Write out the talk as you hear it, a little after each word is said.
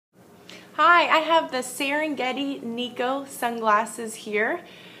Hi, I have the Serengeti Nico sunglasses here.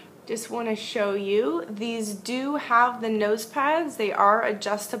 Just want to show you. These do have the nose pads. They are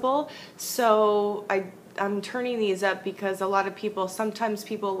adjustable. So I'm turning these up because a lot of people, sometimes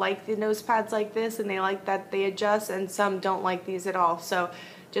people like the nose pads like this and they like that they adjust, and some don't like these at all. So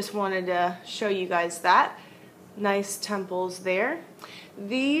just wanted to show you guys that. Nice temples there.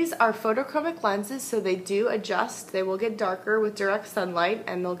 These are photochromic lenses, so they do adjust. They will get darker with direct sunlight,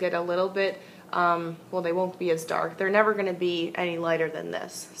 and they'll get a little bit, well, they won't be as dark. They're never going to be any lighter than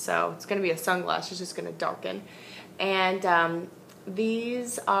this. So it's going to be a sunglass. It's just going to darken. And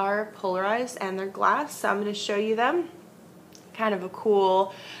these are polarized, and they're glass, so I'm going to show you them. Kind of a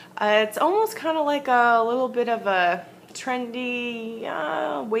cool, it's almost kind of like a little bit of a trendy,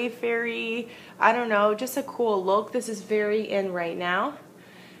 wayfairy, I don't know, just a cool look. This is very in right now,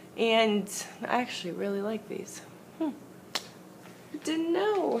 and I actually really like these. Didn't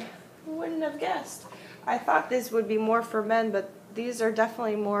know, wouldn't have guessed. I thought this would be more for men, but these are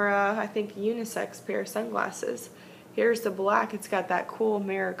definitely more, I think, unisex pair of sunglasses. Here's the black. It's got that cool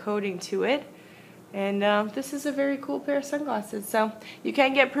mirror coating to it. And this is a very cool pair of sunglasses. So you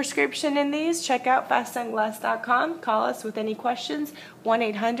can get prescription in these. Check out fastsunglass.com. Call us with any questions.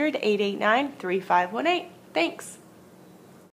 1-800-889-3518. Thanks.